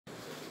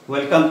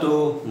Welcome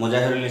to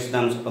Mujahirul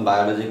Islam's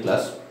biology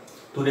class.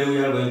 Today we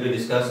are going to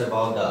discuss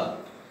about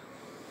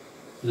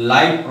the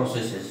life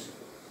processes.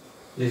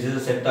 This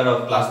is a chapter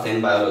of class 10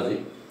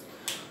 biology.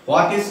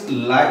 What is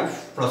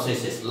life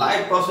processes?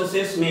 Life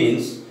processes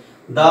means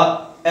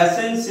the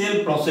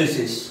essential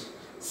processes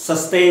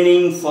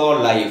sustaining for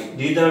life.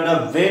 These are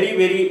the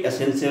very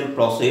essential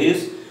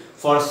process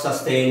for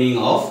sustaining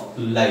of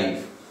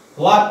life.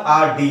 What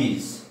are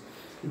these?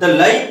 The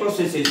life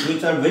processes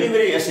which are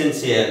very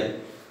essential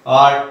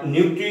are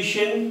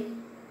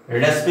nutrition,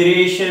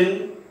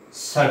 respiration,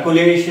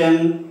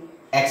 circulation,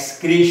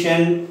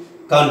 excretion,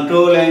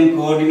 control and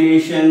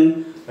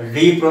coordination,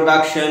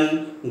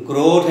 reproduction,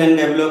 growth and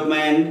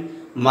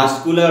development,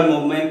 muscular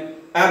movement,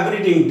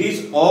 everything.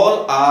 These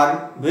all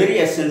are very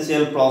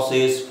essential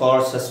process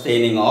for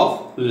sustaining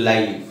of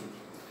life.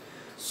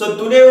 So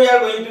today we are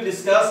going to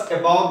discuss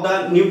about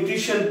the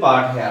nutrition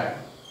part here.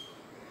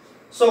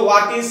 So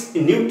what is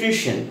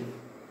nutrition?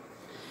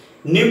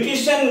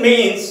 Nutrition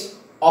means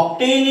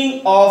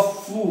obtaining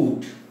of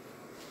food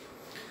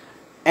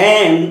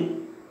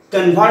and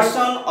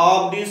conversion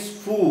of this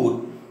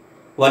food.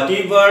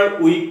 Whatever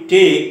we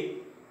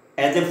take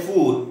as a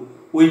food,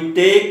 we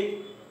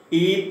take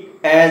it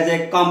as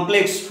a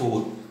complex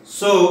food.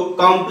 So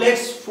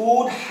complex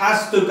food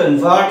has to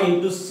convert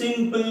into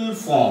simple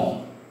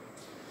form.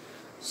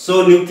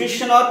 So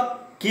nutrition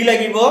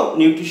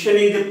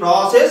is a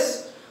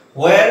process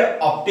where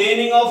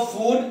obtaining of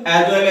food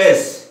as well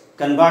as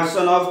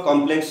conversion of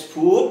complex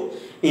food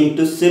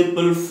into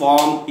simple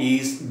form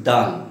is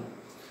done.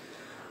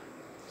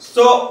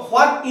 So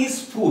what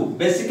is food?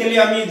 Basically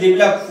I mean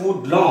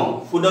food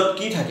long. Foodot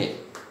ki thake.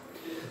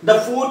 The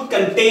food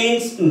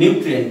contains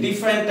nutrients.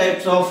 Different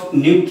types of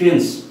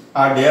nutrients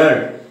are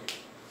there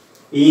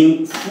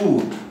in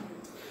food.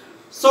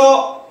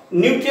 So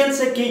nutrients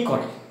se ki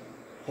kore?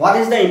 What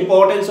is the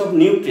importance of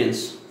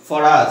nutrients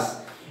for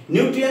us?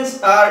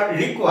 Nutrients are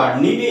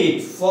required,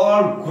 needed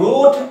for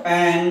growth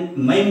and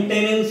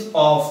maintenance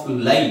of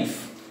life.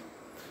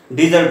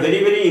 These are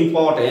very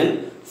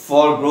important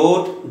for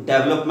growth,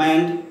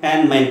 development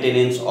and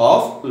maintenance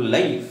of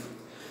life.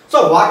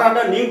 So what are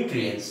the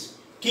nutrients?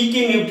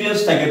 Key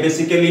nutrients take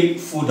basically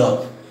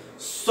food.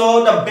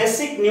 So the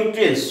basic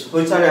nutrients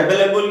which are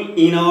available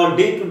in our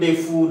day-to-day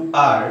food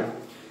are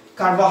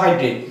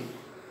carbohydrate.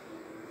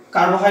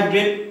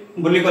 Carbohydrate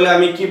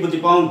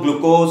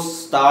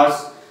glucose,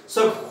 starch.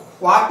 So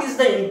what is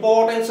the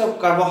importance of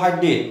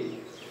carbohydrate?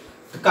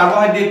 The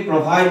carbohydrate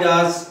provides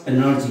us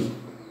energy.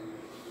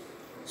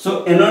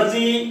 So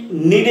energy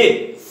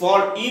needed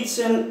for each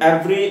and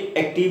every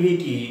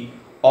activity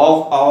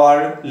of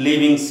our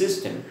living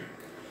system.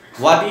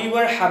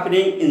 Whatever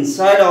happening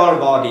inside our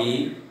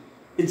body,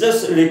 it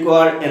just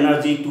requires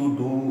energy to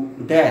do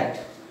that.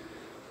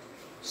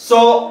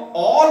 So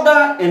all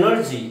the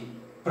energy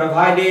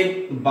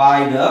provided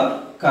by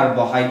the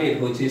carbohydrate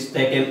which is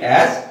taken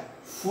as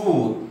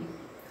food.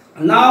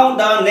 Now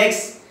the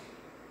next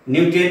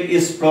nutrient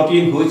is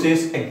protein, which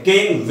is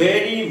again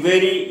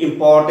very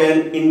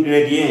important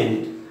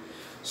ingredient.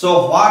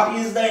 So what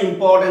is the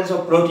importance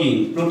of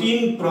protein?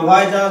 Protein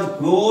provides us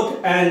growth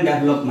and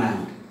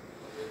development.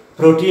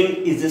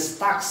 Protein is a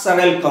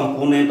structural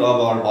component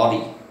of our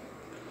body.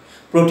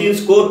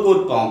 Proteins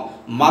code pom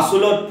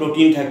muscle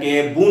protein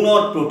thake,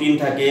 bone protein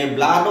thake,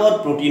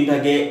 blood protein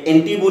thake,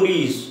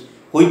 antibodies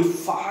which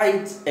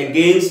fights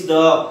against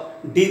the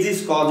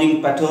disease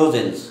causing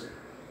pathogens.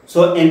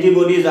 So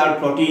antibodies are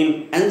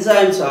protein,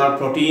 enzymes are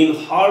protein,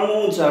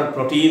 hormones are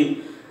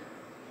protein.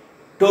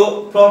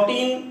 So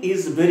protein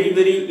is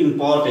very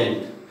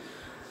important.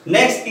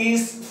 Next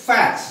is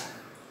fats.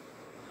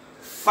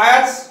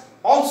 Fats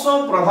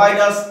also provide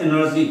us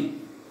energy,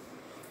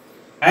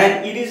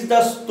 and it is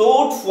the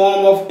stored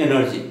form of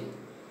energy.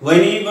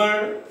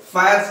 Whenever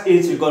fats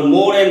is required,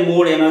 more and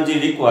more energy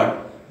required.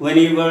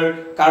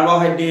 Whenever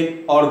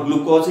carbohydrate or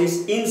glucose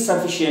is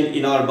insufficient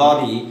in our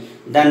body,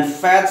 then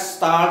fat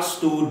starts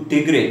to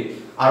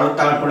degrade.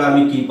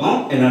 Energy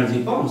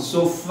pom.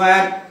 So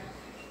fat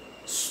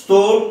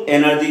stored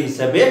energy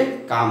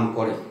hisabe kaam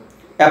kore.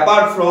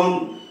 Apart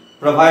from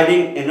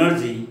providing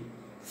energy,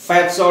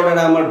 fats order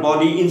our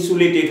body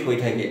insulated hoi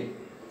thake.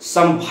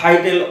 Some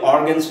vital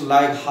organs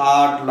like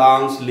heart,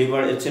 lungs,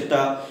 liver,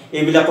 etc.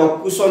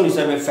 ebilako cushion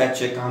hisabe fat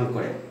che kaam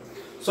kore.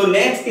 So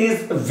next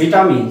is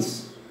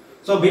vitamins.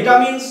 So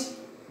vitamins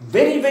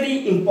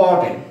very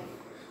important.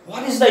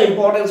 What is the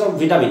importance of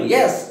vitamin?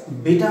 Yes,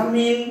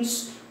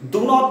 vitamins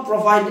do not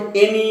provide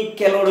any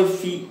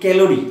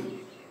calorie.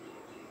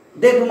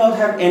 They do not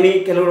have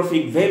any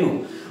calorific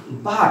value,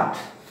 but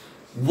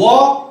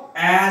work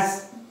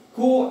as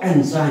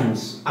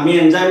coenzymes.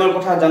 Enzyme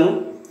kotha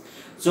janu.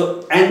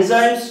 So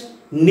enzymes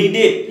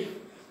needed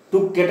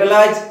to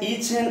catalyze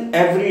each and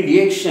every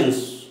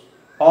reactions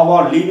of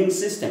our living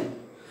system.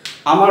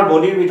 Our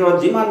body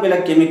bitor jiman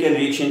bela chemical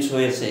reactions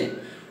hoise.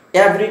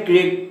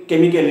 Every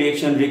chemical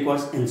reaction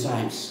requires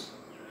enzymes.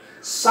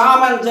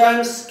 Some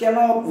enzymes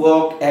cannot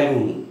work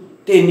alone.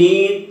 They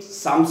need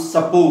some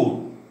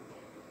support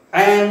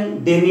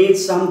and they need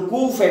some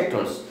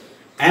cofactors.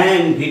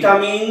 And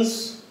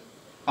vitamins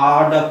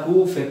are the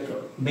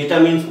cofactor.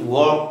 Vitamins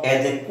work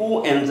as a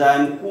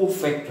coenzyme,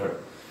 cofactor.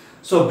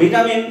 So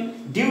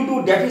vitamin, due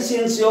to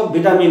deficiency of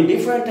vitamin,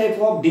 different type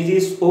of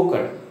disease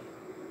occur.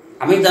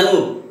 Ami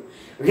janu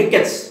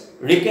rickets.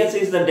 Rickets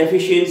is the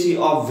deficiency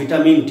of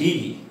vitamin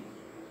D.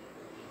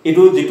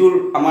 Itu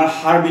jitur amar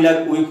har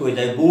bilak weak hoi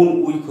jay,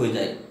 bone weak hoi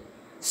jay.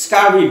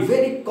 Scurvy,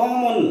 very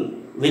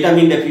common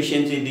vitamin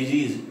deficiency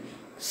disease.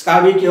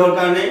 Scurvy kihor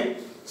karone?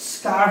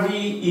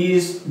 Scurvy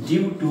is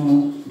due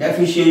to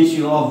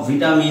deficiency of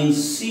vitamin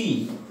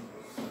C.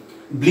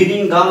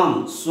 Bleeding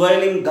gum,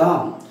 swelling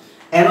gum.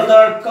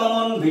 Another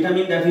common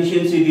vitamin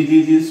deficiency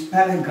disease is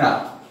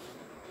pellagra.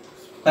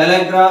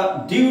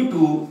 Pellagra due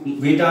to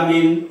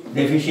vitamin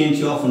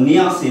deficiency of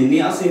niacin.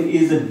 Niacin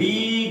is a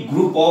big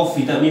group of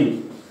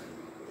vitamin.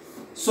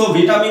 So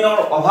vitamin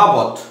or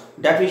abhabot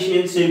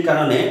deficiency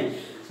karone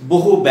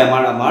bohu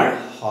bemar amar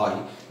hoy.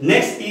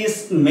 Next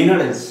is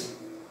minerals.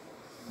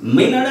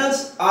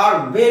 Minerals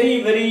are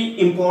very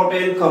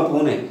important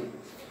component.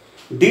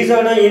 These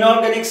are the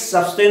inorganic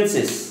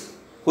substances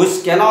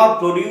which cannot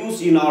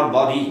produce in our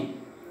body.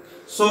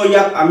 So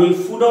yak ami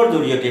food or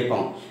joriyate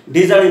pao.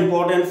 These are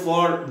important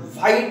for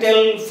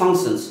vital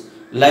functions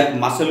like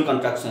muscle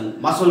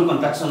contraction. Muscle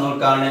contraction or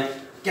karone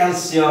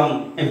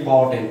calcium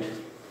important,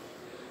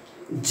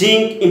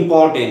 zinc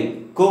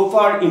important,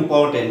 copper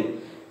important,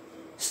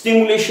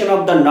 stimulation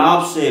of the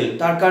nerve cell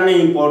tar karone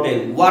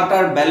important,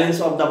 water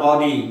balance of the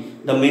body.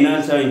 The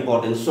minerals are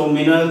important. So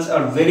minerals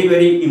are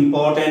very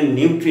important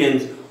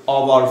nutrients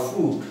of our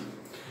food.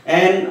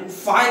 And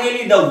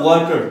finally the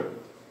water.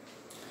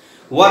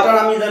 Water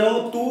ami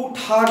janu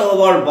 2/3 of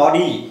our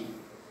body.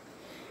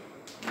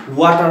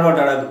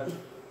 Water,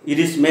 it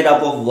is made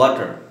up of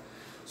water.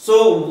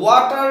 So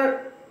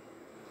water,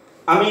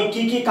 ami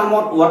ki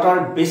kamot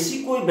water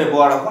basically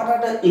bebwar. What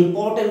are the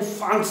important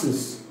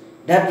functions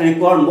that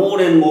require more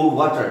and more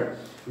water?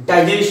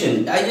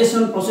 Digestion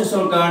process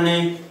or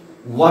karone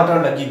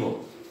water lagibo.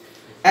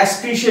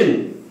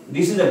 Excretion,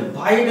 this is a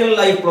vital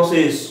life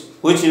process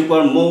which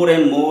require more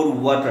and more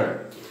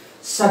water.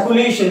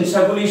 Circulation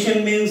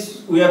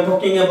means we are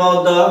talking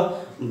about the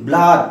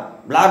blood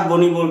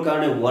bonibor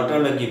karone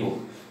water lagibo.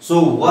 So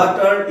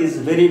water is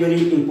very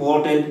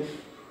important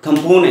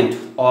component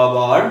of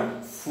our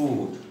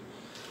food.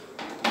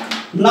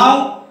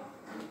 Now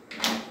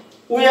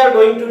we are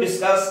going to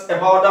discuss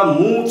about the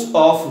modes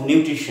of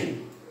nutrition.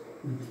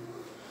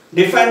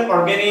 Different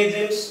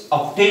organisms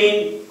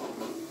obtain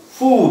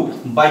food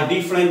by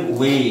different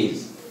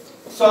ways.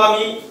 So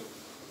ami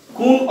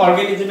kun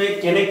organism e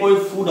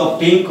kenekoi food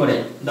obtain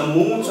kore, the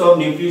modes of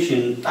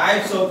nutrition,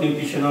 types of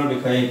nutrition or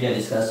bikhaye kya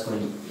discuss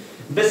kori.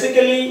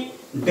 Basically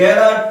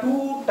there are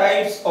two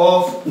types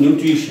of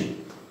nutrition.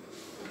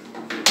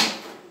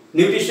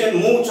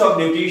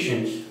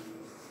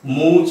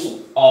 Modes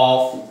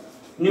of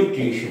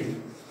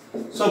nutrition.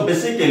 So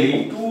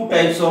basically two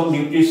types of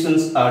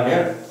nutritions are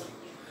there.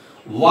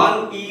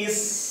 One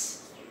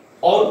is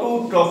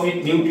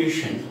autotrophic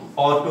nutrition,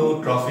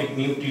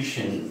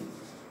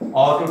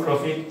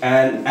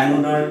 and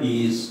another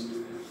is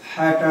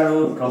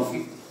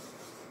heterotrophic.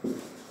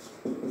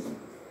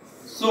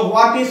 So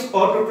what is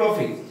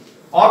autotrophic?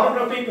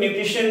 Autotrophic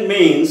nutrition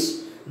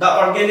means the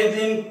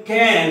organism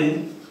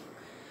can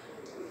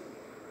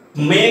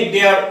make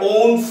their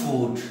own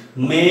food.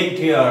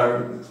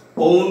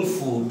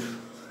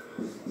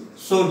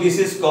 So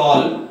these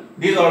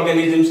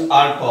organisms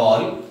are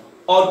called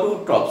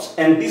autotrophs,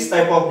 and this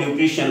type of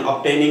nutrition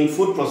obtaining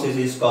food process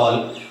is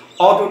called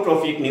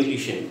autotrophic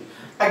nutrition.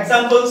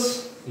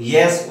 Examples,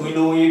 yes, we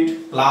know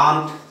it: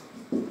 plant,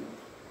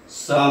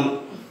 some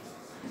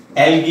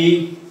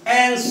algae,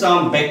 and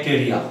some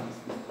bacteria.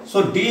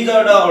 So these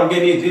are the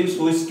organisms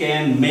which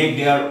can make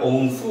their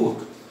own food.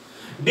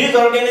 These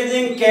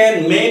organisms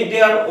can make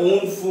their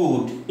own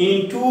food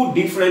in two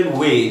different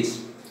ways.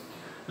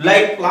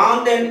 Like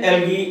plant and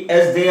algae,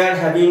 as they are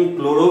having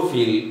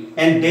chlorophyll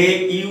and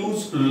they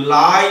use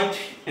light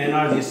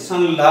energy,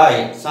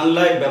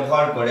 sunlight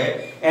ব্যবহার করে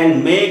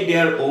and make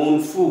their own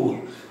food.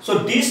 So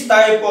this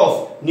type of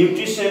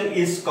nutrition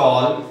is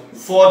called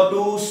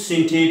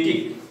photosynthetic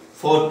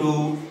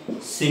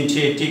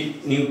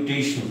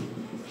nutrition.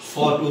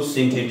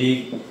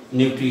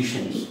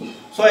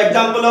 So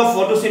example of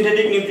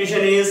photosynthetic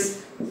nutrition is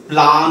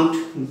plant,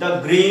 the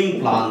green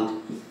plant,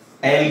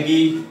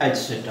 algae,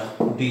 etc.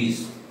 These.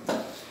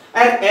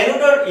 And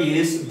another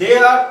is they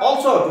are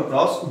also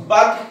autotrophs,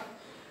 but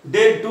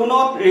they do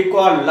not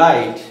require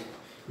light.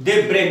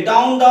 They break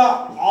down the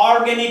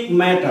organic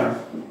matter.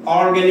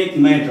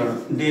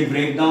 They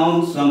break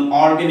down some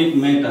organic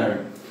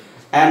matter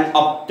and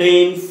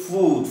obtain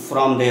food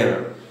from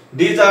there.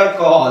 These are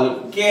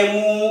called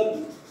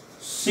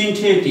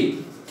chemosynthetic.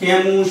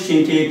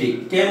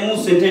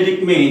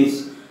 Chemosynthetic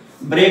means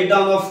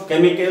breakdown of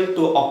chemical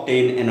to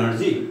obtain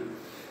energy.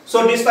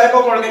 So this type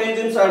of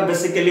organisms are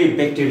basically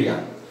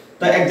bacteria.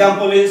 The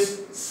example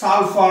is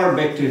sulfur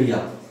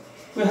bacteria.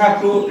 We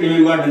have to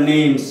remember the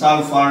name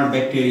sulfur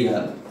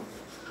bacteria.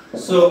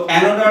 So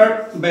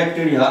another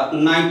bacteria,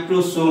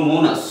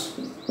 Nitrosomonas.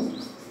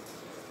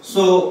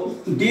 So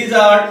these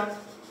are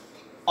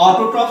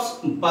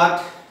autotrophs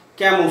but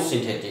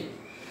chemosynthetic.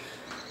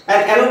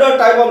 And another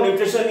type of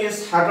nutrition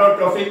is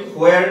heterotrophic,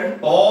 where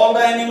all the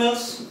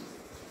animals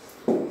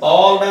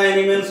are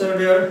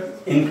there,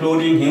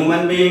 including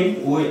human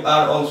being. We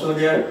are also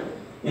there,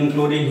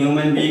 including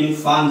human being,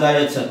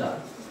 fungi,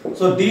 etc.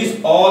 So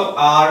these all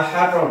are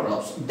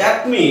heterotrophs.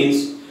 That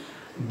means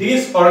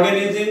these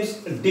organisms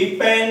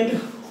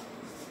depend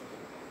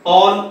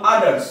on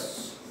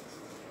others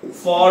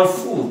for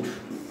food.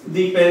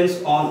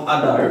 Depends on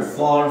other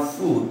for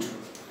food.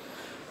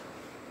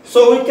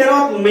 So we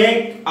cannot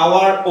make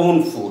our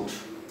own food.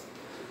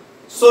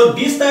 So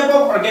this type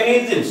of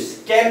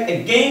organisms can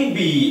again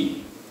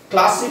be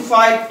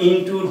classified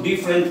into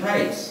different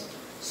types.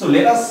 So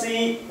let us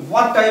see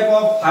what type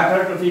of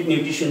heterotrophic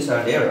nutritions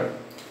are there.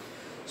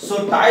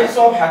 So types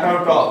of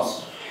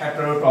heterotrophs,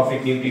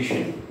 heterotrophic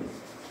nutrition.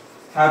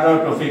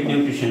 Heterotrophic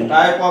nutrition,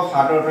 type of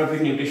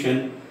heterotrophic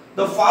nutrition.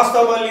 The first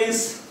of all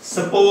is,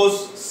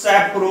 suppose,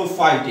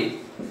 saprophytic.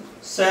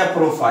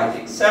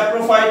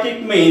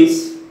 Saprophytic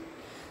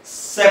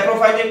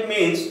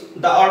means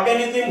the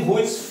organism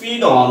which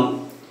feed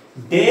on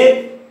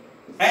dead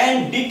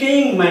and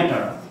decaying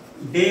matter.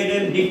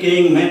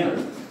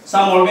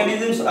 Some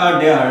organisms are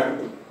there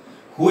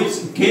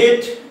which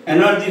get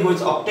energy,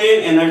 which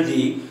obtain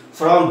energy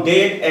from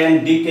dead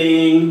and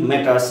decaying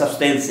matter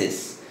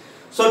substances.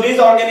 So these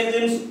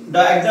organisms,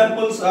 the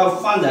examples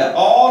of fungi,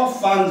 all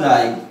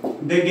fungi,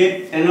 they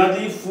get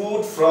energy,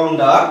 food from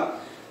the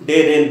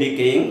dead and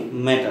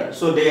decaying matter.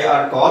 So they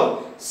are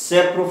called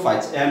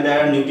saprophytes, and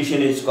their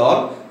nutrition is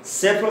called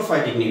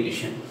saprophytic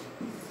nutrition.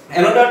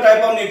 Another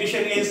type of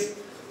nutrition is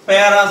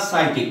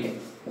parasitic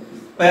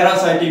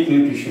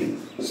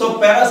nutrition.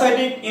 So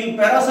in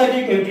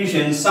parasitic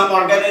nutrition, some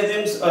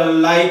organisms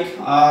like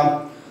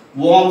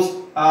worms,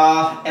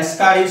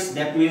 ascaris,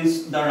 that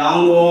means the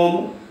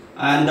roundworm,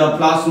 and the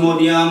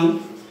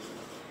plasmodium,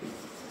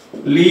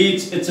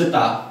 leech,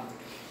 etc.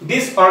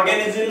 These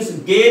organisms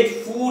get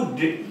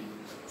food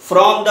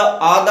from the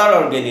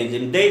other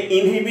organism. They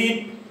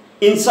inhibit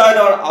inside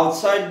or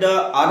outside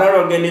the other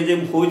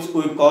organism, which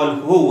we call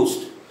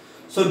host.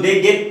 So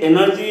they get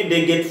energy,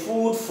 they get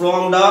food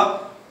from the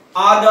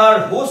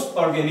other host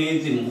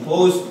organism.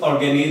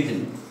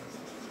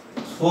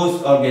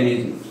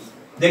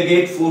 They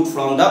get food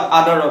from the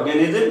other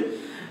organism.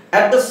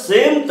 At the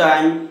same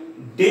time,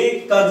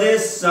 they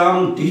causes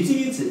some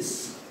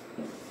diseases,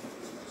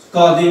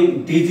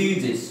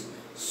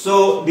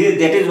 So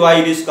that is why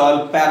it is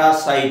called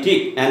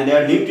parasitic, and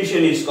their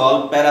nutrition is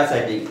called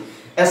parasitic.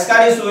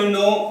 Ascaris, we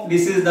know,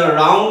 this is the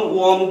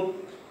roundworm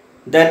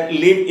that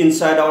live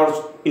inside our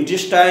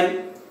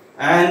intestine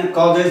and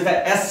causes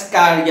the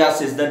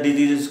ascariasis. The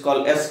disease is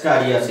called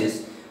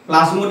ascariasis.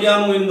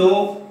 Plasmodium, we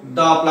know,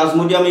 the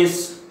plasmodium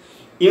is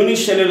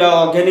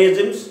unicellular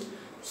organisms,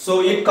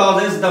 so it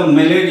causes the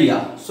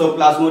malaria. So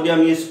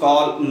plasmodium is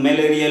called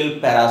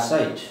malarial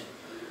parasite.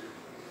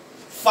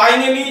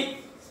 Finally,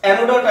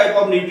 another type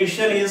of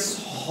nutrition is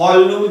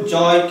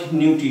holozoic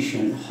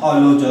nutrition.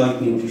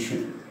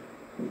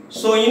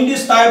 So in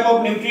this type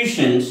of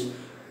nutrition,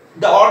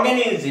 the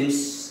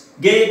organisms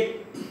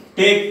take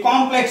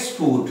complex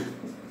food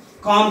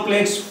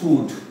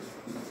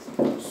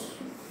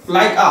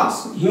like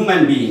us,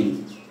 human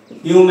being,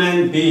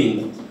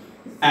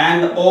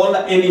 and all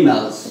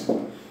animals.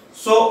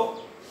 So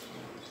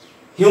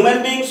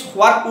human beings,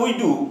 what we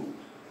do,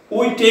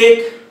 we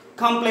take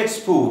complex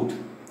food,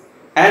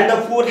 and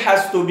the food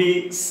has to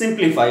be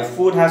simplified.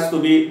 Food has to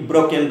be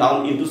broken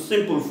down into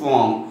simple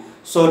form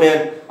so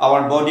that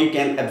our body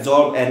can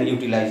absorb and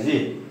utilize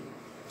it.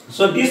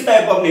 So this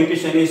type of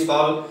nutrition is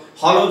called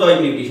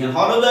holozoic nutrition.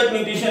 Holozoic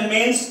nutrition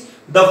means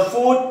the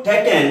food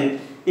taken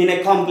in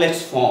a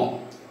complex form.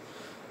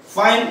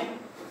 Fine.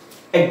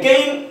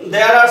 Again,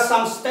 there are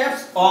some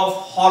steps of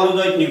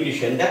holozoic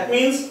nutrition. That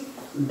means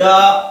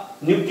the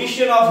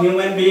nutrition of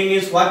human being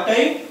is what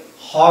type?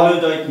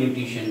 Holozoic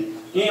nutrition.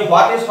 Okay,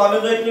 what is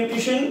holozoic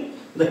nutrition?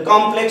 The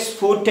complex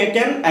food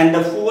taken, and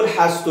the food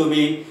has to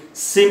be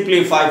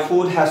simplified.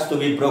 Food has to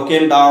be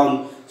broken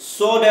down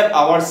so that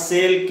our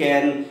cell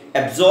can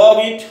absorb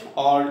it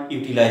or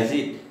utilize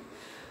it.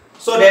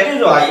 So that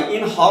is why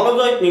in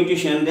holozoic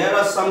nutrition there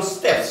are some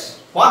steps.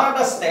 What are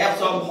the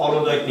steps of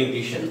holozoic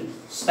nutrition?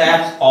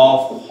 Steps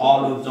of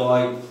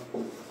holozoic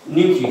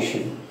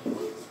nutrition.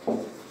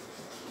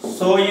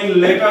 So in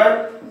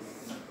later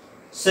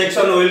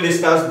section we will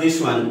discuss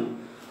this one.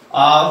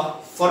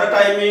 For the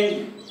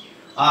timing,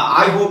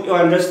 I hope you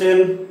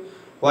understand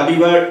what we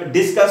were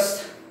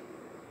discussed.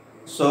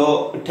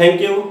 So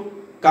thank you.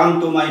 Come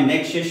to my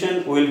next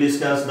session. We will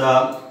discuss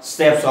the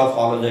steps of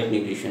holozoic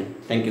nutrition.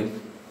 Thank you.